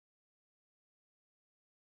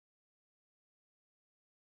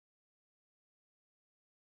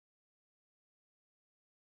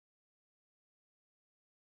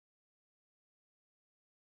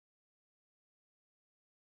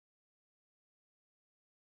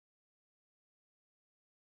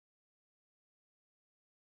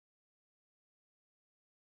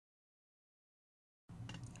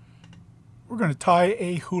we're going to tie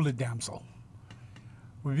a hula damsel.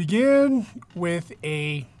 We begin with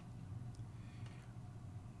a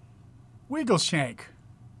wiggle shank.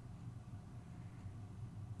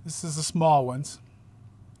 This is the small ones.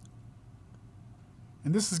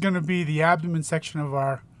 And this is going to be the abdomen section of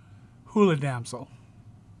our hula damsel.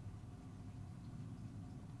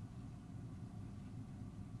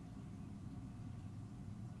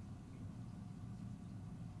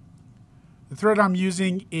 The thread I'm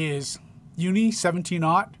using is Uni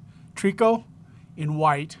 17-aught Tricot in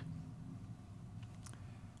white.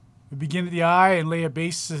 We begin at the eye and lay a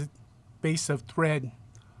base of thread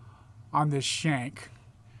on this shank.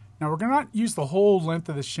 Now we're going to not use the whole length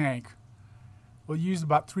of the shank. We'll use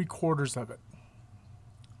about 3/4 of it.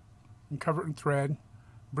 And cover it in thread,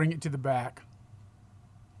 bring it to the back.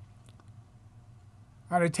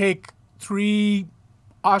 I'm going to take 3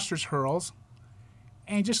 ostrich hurls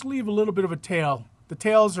and just leave a little bit of a tail. The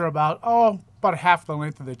tails are about half the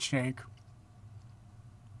length of the shank.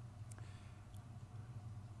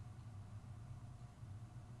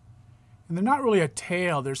 And they're not really a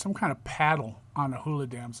tail, there's some kind of paddle on a hula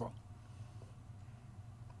damsel.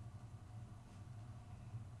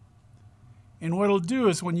 And what it'll do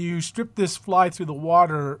is when you strip this fly through the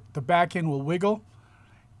water, the back end will wiggle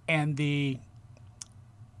and the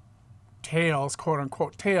tails, quote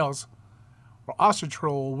unquote tails, or ostrich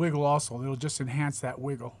hurl will wiggle also. It'll just enhance that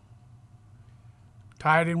wiggle.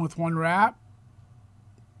 Tie it in with one wrap.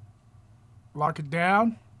 Lock it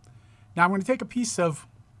down. Now I'm going to take a piece of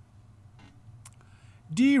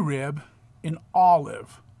D-rib in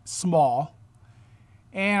olive, small,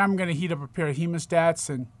 and I'm going to heat up a pair of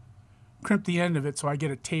hemostats and crimp the end of it so I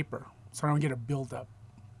get a taper, so I don't get a buildup.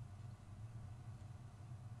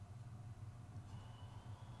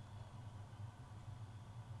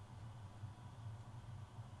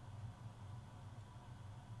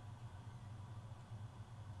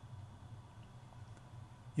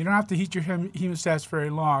 You don't have to heat your hemostats very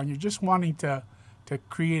long. You're just wanting to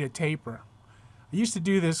create a taper. I used to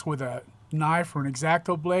do this with a knife or an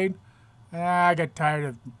X-Acto blade. I got tired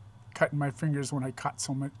of cutting my fingers when I cut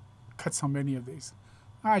so many of these.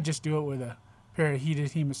 I just do it with a pair of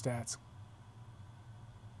heated hemostats.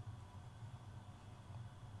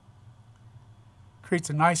 Creates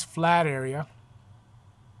a nice flat area,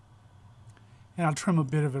 and I'll trim a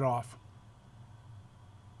bit of it off.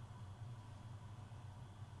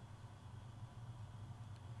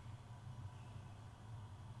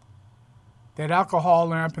 That alcohol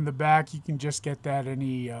lamp in the back, you can just get that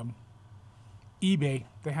any eBay.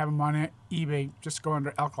 They have them on eBay. Just go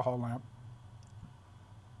under alcohol lamp.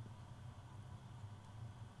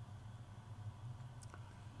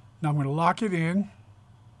 Now I'm going to lock it in.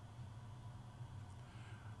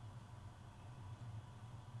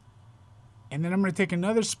 And then I'm going to take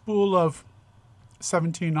another spool of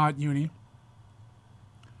 17-aught uni,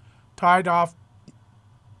 tie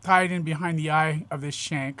it in behind the eye of this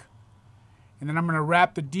shank. And then I'm going to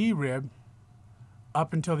wrap the D-rib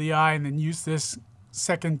up until the eye and then use this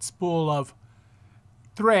second spool of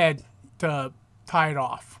thread to tie it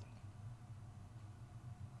off.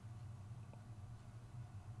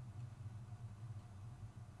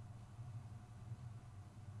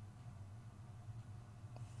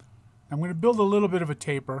 I'm going to build a little bit of a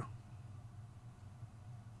taper.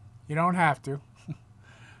 You don't have to.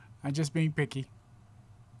 I'm just being picky.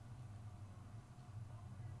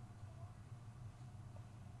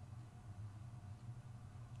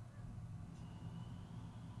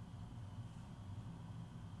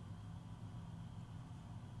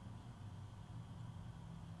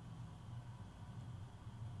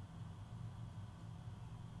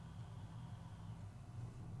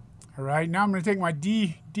 All right, now I'm going to take my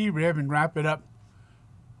D-rib and wrap it up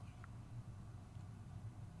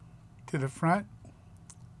to the front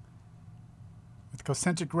with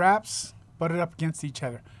concentric wraps, butt it up against each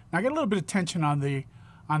other. Now I got a little bit of tension on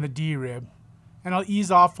the D-rib, and I'll ease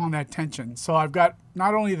off on that tension. So I've got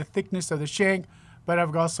not only the thickness of the shank, but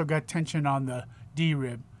I've also got tension on the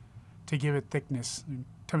D-rib to give it thickness and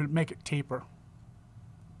to make it taper.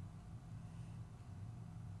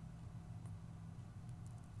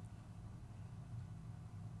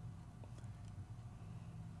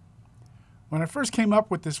 When I first came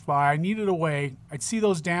up with this fly, I needed a way. I'd see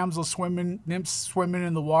those damsels swimming, nymphs swimming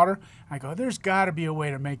in the water. I go, there's got to be a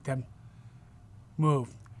way to make them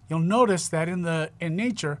move. You'll notice that in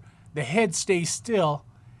nature, the head stays still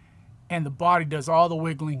and the body does all the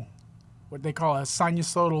wiggling, what they call a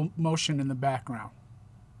sinusoidal motion in the background.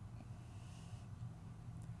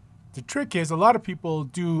 The trick is a lot of people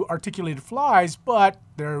do articulated flies, but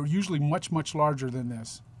they're usually much, much larger than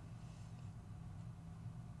this.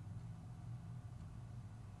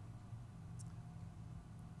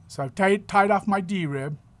 So I've tied off my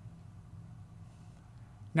D-rib.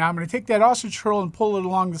 Now I'm going to take that ostrich curl and pull it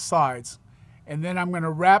along the sides. And then I'm going to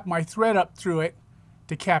wrap my thread up through it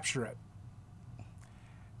to capture it.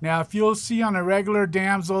 Now if you'll see on a regular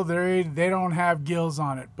Damsel, they don't have gills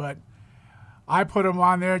on it, but I put them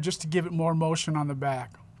on there just to give it more motion on the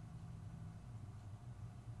back.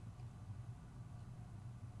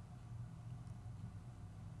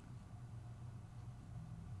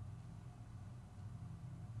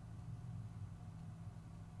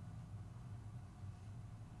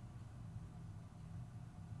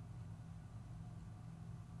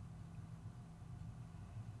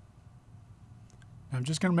 I'm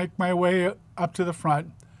just going to make my way up to the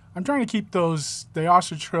front. I'm trying to keep the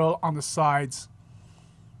ostrich curl on the sides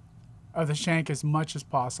of the shank as much as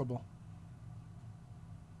possible.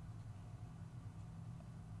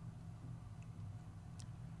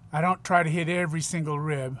 I don't try to hit every single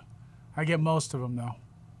rib. I get most of them though.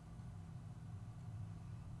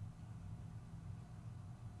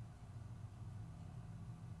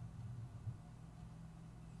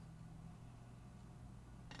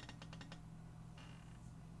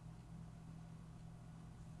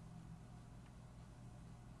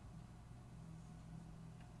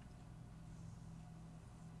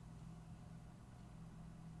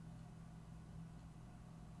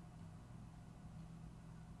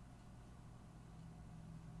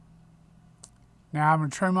 Now I'm going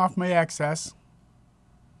to trim off my excess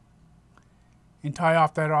and tie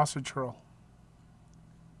off that ostrich curl.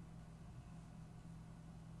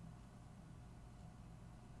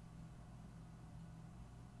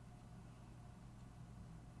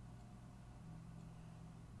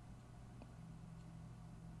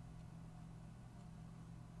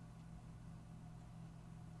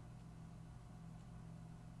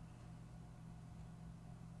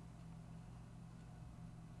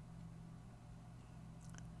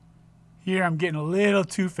 Here I'm getting a little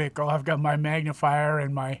too fickle. I've got my magnifier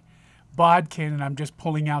and my bodkin and I'm just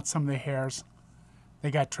pulling out some of the hairs.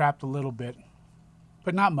 They got trapped a little bit,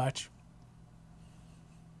 but not much.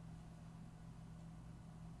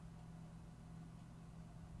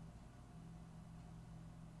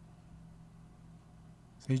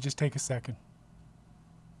 So you just take a second.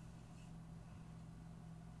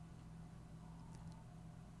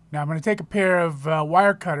 Now I'm going to take a pair of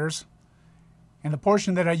wire cutters, and the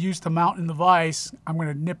portion that I used to mount in the vise, I'm going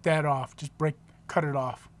to nip that off. Just cut it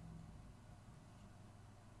off.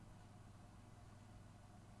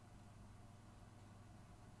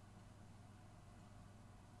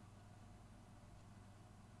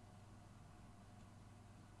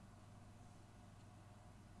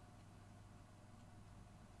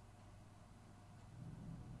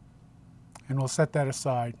 And we'll set that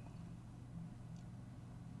aside.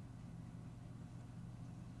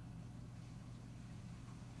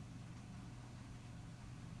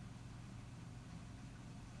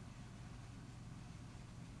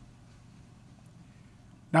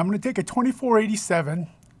 Now I'm going to take a 2487,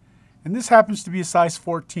 and this happens to be a size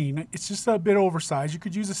 14. It's just a bit oversized. You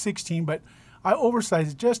could use a 16, but I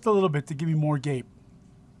oversized it just a little bit to give me more gape.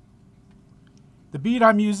 The bead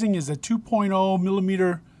I'm using is a 2.0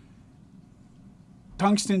 millimeter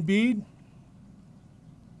tungsten bead,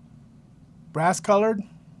 brass colored.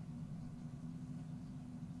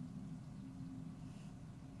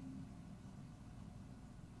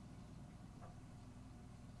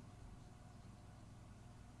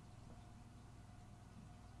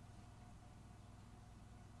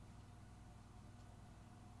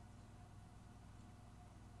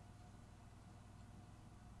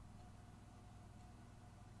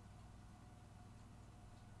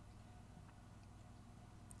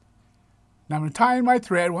 Now I'm going to tie in my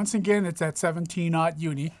thread. Once again, it's that 17-aught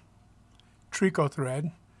uni tricot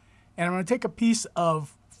thread. And I'm going to take a piece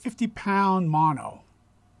of 50-pound mono.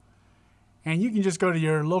 And you can just go to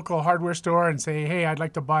your local hardware store and say, hey, I'd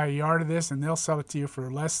like to buy a yard of this, and they'll sell it to you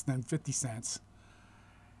for less than 50 cents.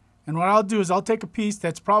 And what I'll do is I'll take a piece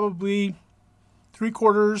that's probably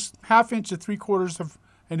 3/4, ½ inch to 3/4 of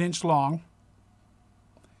an inch long,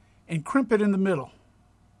 and crimp it in the middle.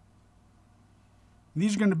 And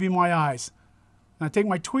these are going to be my eyes. Now take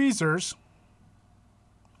my tweezers,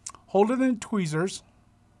 hold it in tweezers,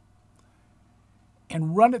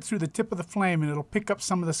 and run it through the tip of the flame, and it'll pick up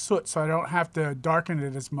some of the soot so I don't have to darken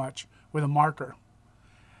it as much with a marker.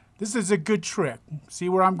 This is a good trick. See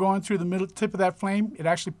where I'm going through the middle tip of that flame? It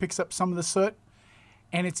actually picks up some of the soot,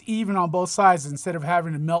 and it's even on both sides instead of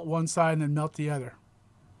having to melt one side and then melt the other.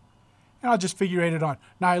 And I'll just figure eight it on.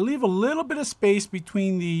 Now I leave a little bit of space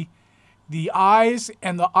between the eyes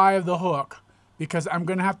and the eye of the hook, because I'm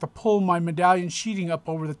going to have to pull my medallion sheeting up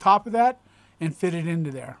over the top of that and fit it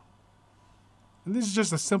into there. And this is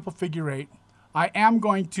just a simple figure 8. I am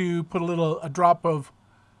going to put a drop of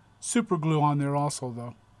super glue on there also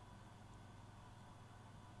though.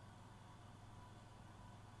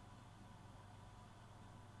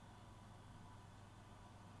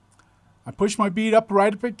 I push my bead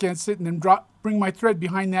right up against it and then bring my thread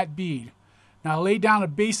behind that bead. Now I lay down a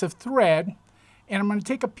base of thread and I'm going to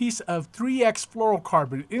take a piece of 3X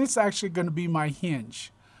fluorocarbon, and it's actually going to be my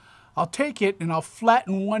hinge. I'll take it and I'll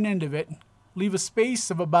flatten one end of it, leave a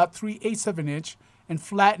space of about 3/8 of an inch, and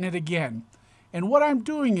flatten it again. And what I'm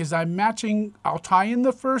doing is I'll tie in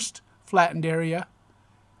the first flattened area,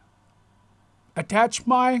 attach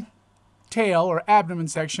my tail or abdomen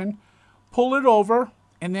section, pull it over,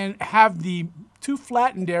 and then have the two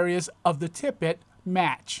flattened areas of the tippet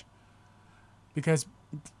match. Because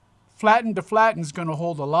flattened to flattened is going to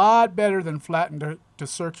hold a lot better than flattened to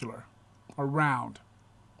circular or round.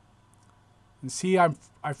 And see,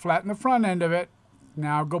 I flatten the front end of it.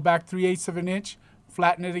 Now go back 3/8 of an inch,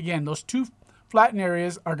 flatten it again. Those two flattened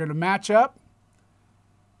areas are going to match up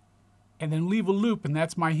and then leave a loop, and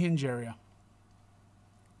that's my hinge area.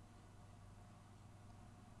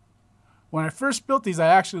 When I first built these, I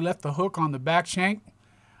actually left the hook on the back shank.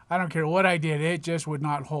 I don't care what I did, it just would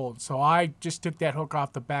not hold. So I just took that hook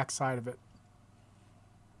off the back side of it.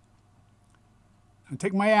 I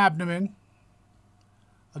take my abdomen,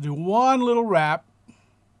 I'll do one little wrap,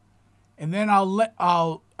 and then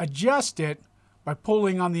I'll adjust it by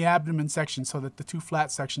pulling on the abdomen section so that the two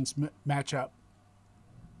flat sections match up.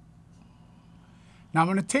 Now I'm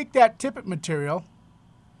going to take that tippet material,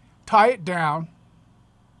 tie it down,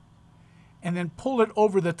 and then pull it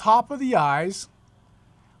over the top of the eyes,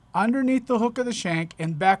 underneath the hook of the shank,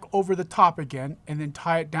 and back over the top again, and then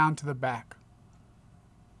tie it down to the back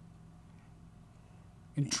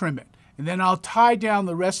and trim it. And then I'll tie down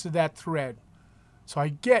the rest of that thread. So I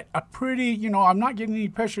get a pretty, I'm not getting any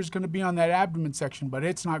pressure is going to be on that abdomen section, but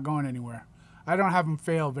it's not going anywhere. I don't have them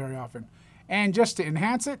fail very often. And just to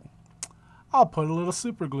enhance it, I'll put a little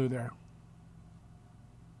super glue there.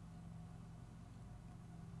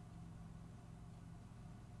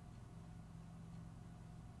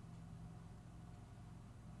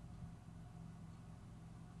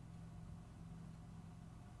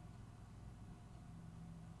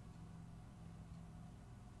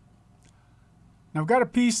 Now I've got a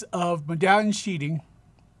piece of medallion sheeting,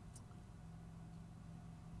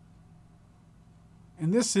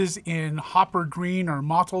 and this is in hopper green or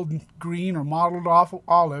mottled green or mottled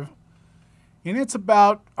olive, and it's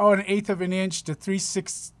about 1/8 of an inch to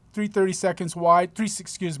 3/32 wide,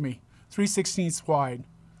 3/16 wide,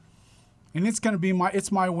 and it's going to be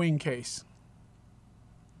my wing case.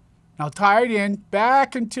 Now tie it in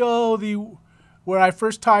back until where I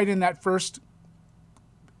first tied in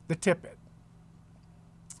the tippet.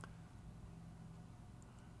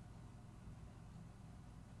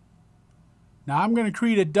 Now I'm going to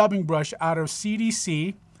create a dubbing brush out of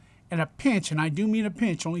CDC and a pinch, and I do mean a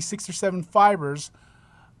pinch, only 6 or 7 fibers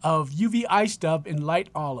of UV ice dub in light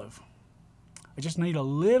olive. I just need a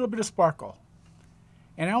little bit of sparkle.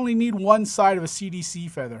 And I only need one side of a CDC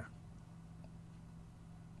feather.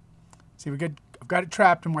 See, I've got it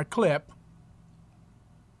trapped in my clip.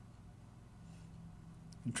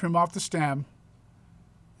 And trim off the stem.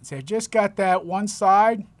 And say I just got that one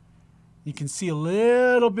side. You can see a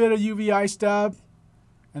little bit of UV ice dub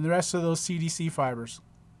and the rest of those CDC fibers.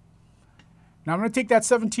 Now I'm going to take that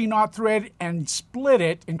 17-aught thread and split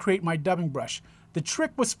it and create my dubbing brush. The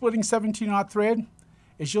trick with splitting 17-aught thread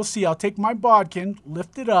is you'll see I'll take my bodkin,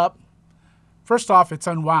 lift it up. First off, it's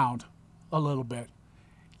unwound a little bit.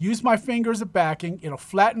 Use my finger as a backing. It'll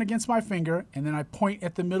flatten against my finger, and then I point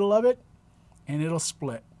at the middle of it and it'll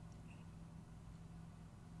split.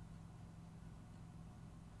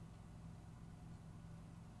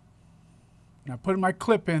 Now put my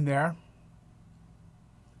clip in there.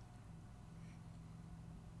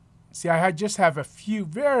 See, I just have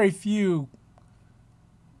very few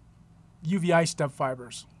UV ice dub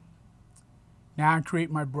fibers. Now I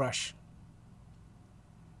create my brush.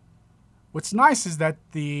 What's nice is that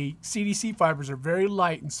the CDC fibers are very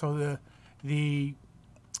light, and so the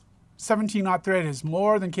 17-aught thread is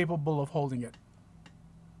more than capable of holding it.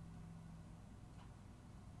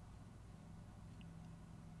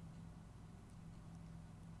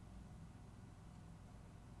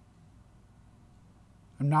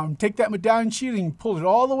 And now take that medallion sheeting and pull it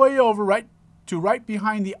all the way over right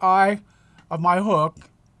behind the eye of my hook,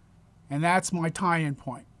 and that's my tie-in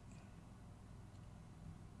point.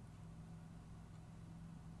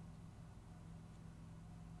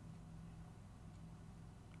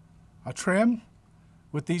 I'll trim,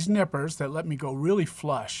 with these nippers that let me go really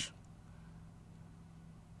flush.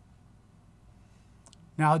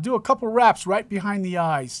 Now I'll do a couple wraps right behind the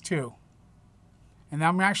eyes too. And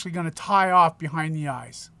I'm actually going to tie off behind the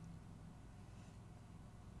eyes.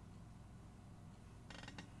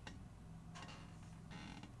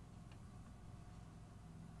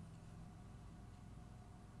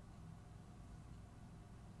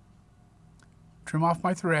 Trim off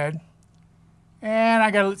my thread. And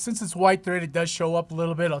I got, since it's white thread, it does show up a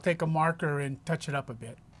little bit. I'll take a marker and touch it up a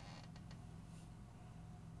bit.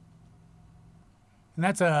 And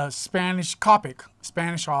that's a Spanish Copic,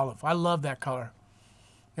 Spanish olive. I love that color.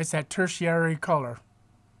 It's that tertiary color.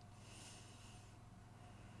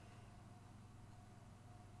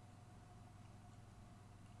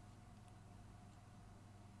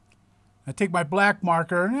 I take my black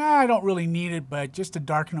marker. I don't really need it, but just to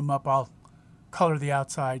darken them up, I'll color the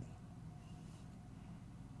outside.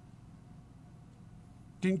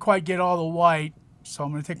 Didn't quite get all the white, so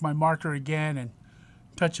I'm going to take my marker again and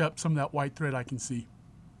touch up some of that white thread I can see.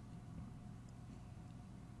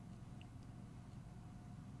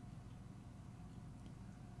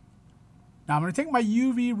 Now I'm going to take my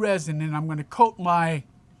UV resin and I'm going to coat my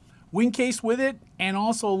wing case with it and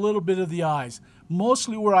also a little bit of the eyes.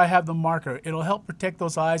 Mostly where I have the marker. It'll help protect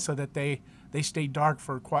those eyes so that they stay dark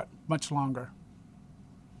for quite much longer.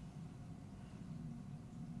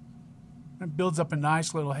 It builds up a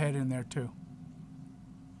nice little head in there too.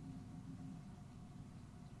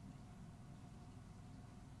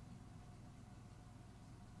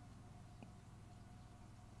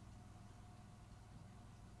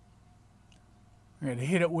 I'm going to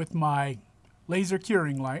hit it with my laser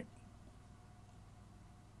curing light.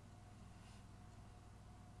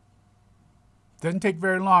 Doesn't take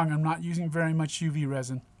very long. I'm not using very much UV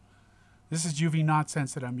resin. This is UV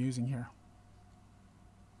nonsense that I'm using here.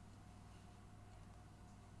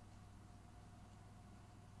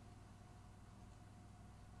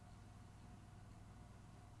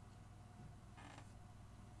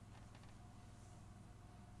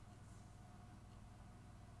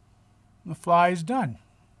 The fly is done.